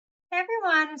Hey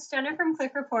everyone, it's Jenna from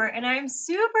Click Report, and I'm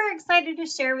super excited to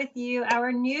share with you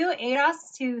our new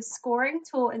ADOS-2 scoring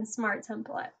tool and smart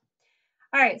template.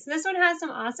 All right, so this one has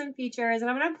some awesome features,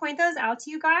 and I'm going to point those out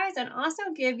to you guys and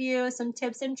also give you some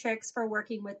tips and tricks for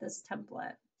working with this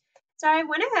template. So I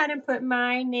went ahead and put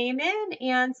my name in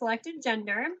and selected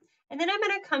gender, and then I'm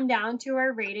going to come down to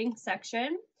our rating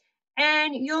section.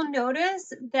 And you'll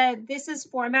notice that this is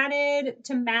formatted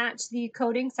to match the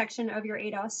coding section of your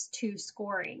ADOS-2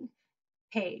 scoring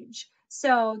page.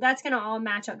 So that's going to all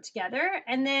match up together.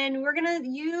 And then we're going to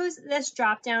use this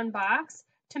drop down box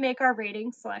to make our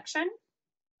rating selection.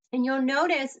 And you'll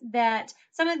notice that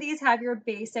some of these have your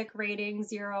basic rating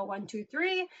 0, 1, 2,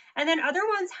 3, and then other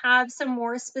ones have some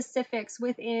more specifics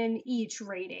within each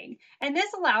rating. And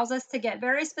this allows us to get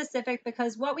very specific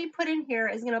because what we put in here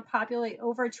is going to populate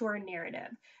over to our narrative.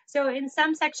 So in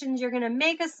some sections, you're going to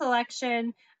make a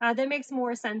selection that makes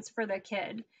more sense for the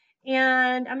kid.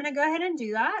 And I'm going to go ahead and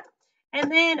do that.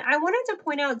 And then I wanted to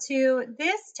point out too,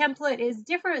 this template is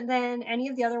different than any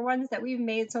of the other ones that we've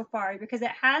made so far because it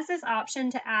has this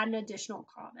option to add an additional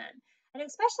comment. And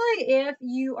especially if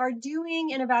you are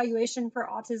doing an evaluation for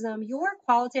autism, your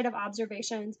qualitative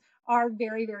observations are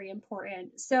very, very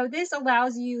important. So this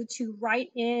allows you to write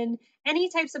in any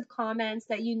types of comments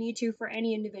that you need to for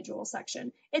any individual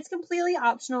section. It's completely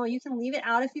optional. You can leave it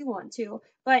out if you want to,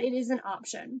 but it is an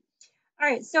option. All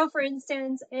right, so for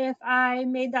instance, if I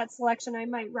made that selection, I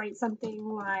might write something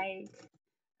like,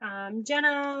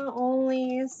 Jenna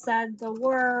only said the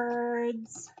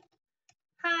words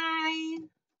hi,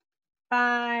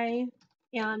 bye,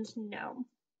 and no.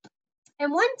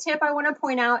 And one tip I want to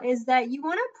point out is that you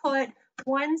want to put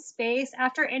one space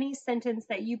after any sentence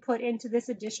that you put into this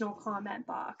additional comment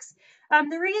box.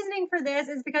 The reasoning for this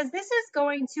is because this is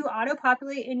going to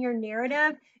auto-populate in your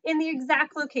narrative in the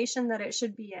exact location that it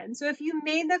should be in. So if you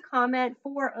made the comment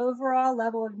for overall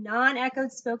level of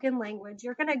non-echoed spoken language,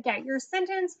 you're going to get your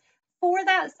sentence for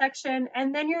that section,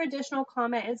 and then your additional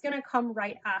comment is going to come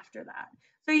right after that.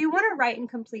 So you want to write in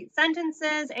complete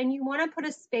sentences, and you want to put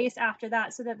a space after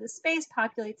that so that the space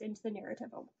populates into the narrative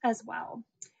as well.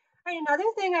 All right, another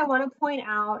thing I want to point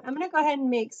out, I'm going to go ahead and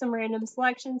make some random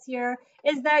selections here,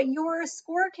 is that your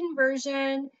score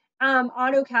conversion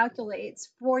auto-calculates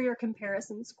for your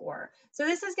comparison score. So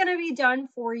this is going to be done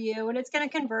for you, and it's going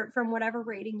to convert from whatever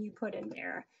rating you put in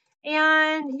there.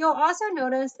 And you'll also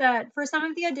notice that for some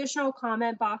of the additional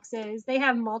comment boxes, they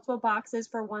have multiple boxes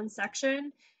for one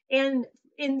section. And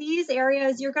in these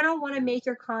areas, you're going to want to make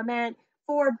your comment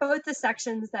for both the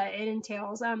sections that it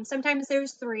entails. Sometimes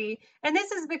there's 3, and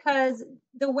this is because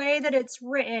the way that it's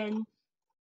written,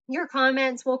 your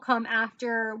comments will come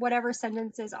after whatever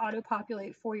sentences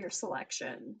auto-populate for your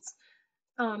selections.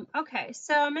 Okay,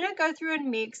 so I'm going to go through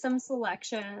and make some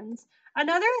selections.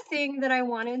 Another thing that I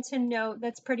wanted to note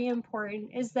that's pretty important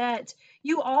is that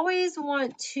you always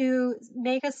want to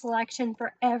make a selection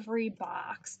for every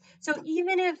box. So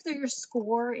even if your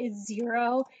score is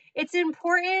 0, it's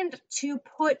important to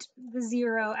put the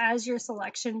 0 as your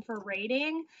selection for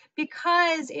rating,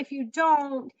 because if you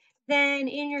don't, then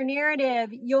in your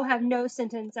narrative, you'll have no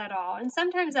sentence at all. And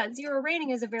sometimes that 0 rating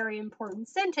is a very important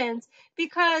sentence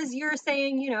because you're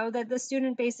saying, that the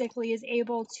student basically is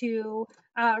able to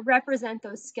represent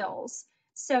those skills.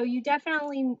 So you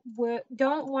definitely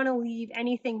don't want to leave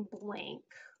anything blank.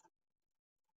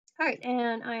 All right,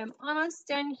 and I am almost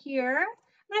done here.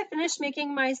 I'm going to finish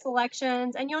making my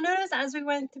selections, and you'll notice as we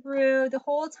went through the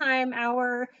whole time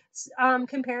our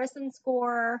comparison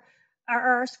score,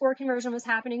 our score conversion was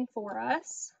happening for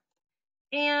us.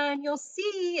 And you'll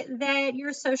see that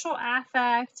your social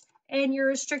affect and your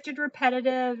restricted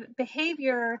repetitive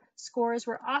behavior scores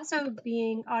were also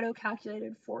being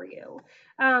auto-calculated for you.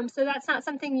 So that's not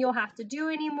something you'll have to do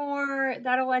anymore.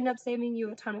 That'll end up saving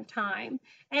you a ton of time.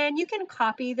 And you can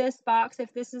copy this box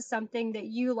if this is something that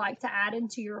you like to add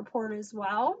into your report as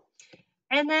well.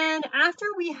 And then after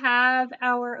we have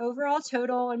our overall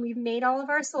total and we've made all of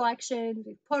our selections,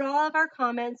 we've put all of our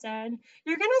comments in,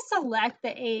 you're going to select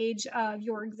the age of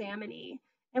your examinee.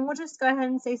 And we'll just go ahead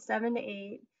and say 7 to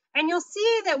 8. And you'll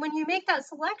see that when you make that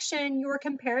selection, your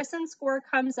comparison score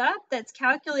comes up that's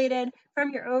calculated from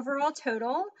your overall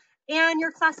total. And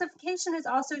your classification is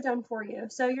also done for you.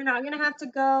 So you're not going to have to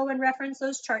go and reference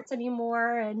those charts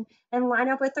anymore and line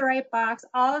up with the right box.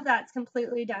 All of that's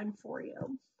completely done for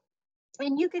you.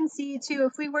 And you can see too,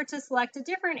 if we were to select a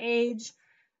different age,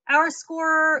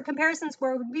 our comparison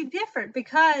score would be different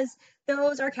because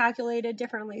those are calculated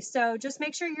differently. So just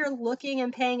make sure you're looking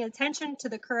and paying attention to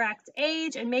the correct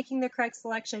age and making the correct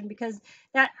selection, because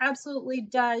that absolutely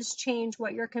does change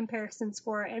what your comparison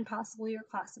score and possibly your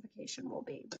classification will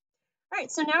be. All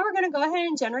right, so now we're going to go ahead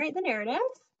and generate the narrative.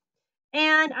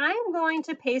 And I'm going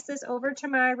to paste this over to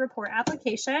my report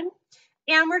application.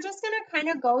 And we're just going to kind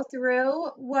of go through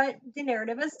what the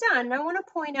narrative has done. And I want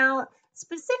to point out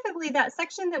specifically that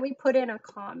section that we put in a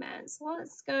comment. So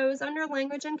let's go under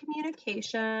language and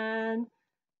communication.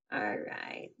 All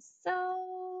right,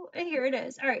 so here it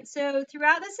is. All right, so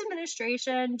throughout this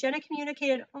administration, Jenna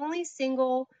communicated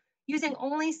using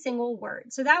only single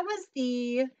words. So that was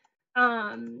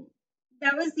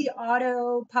the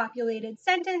auto-populated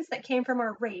sentence that came from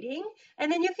our rating.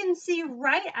 And then you can see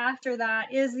right after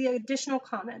that is the additional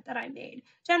comment that I made.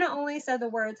 Jenna only said the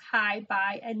words hi,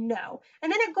 bye, and no.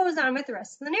 And then it goes on with the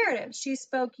rest of the narrative. She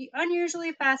spoke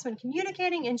unusually fast when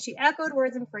communicating, and she echoed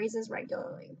words and phrases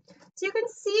regularly. So you can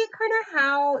see kind of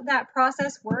how that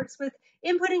process works with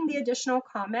inputting the additional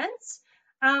comments,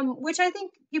 which I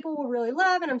think people will really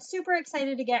love, and I'm super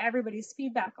excited to get everybody's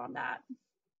feedback on that.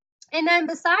 And then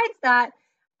besides that,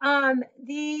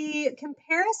 the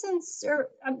comparisons or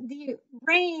the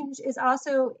range is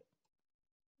also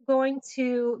going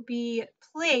to be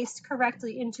placed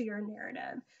correctly into your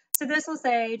narrative. So this will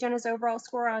say Jenna's overall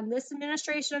score on this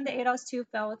administration of the ADOS-2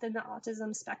 fell within the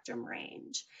autism spectrum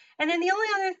range. And then the only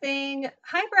other thing,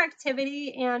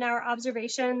 hyperactivity and our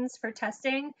observations for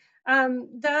testing,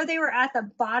 though they were at the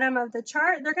bottom of the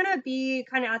chart, they're going to be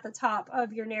kind of at the top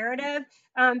of your narrative,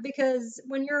 because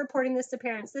when you're reporting this to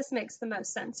parents, this makes the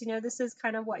most sense. You know, this is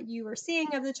kind of what you were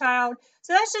seeing of the child.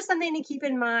 So that's just something to keep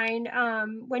in mind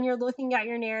when you're looking at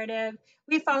your narrative.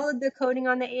 We followed the coding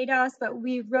on the ADOS, but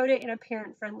we wrote it in a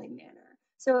parent-friendly manner.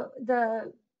 So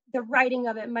the writing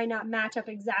of it might not match up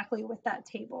exactly with that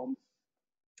table.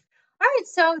 All right,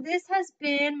 so this has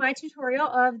been my tutorial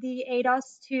of the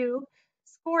ADOS-2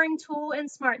 scoring tool and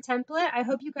smart template. I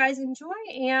hope you guys enjoy,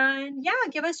 and yeah,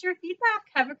 give us your feedback.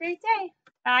 Have a great day.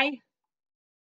 Bye.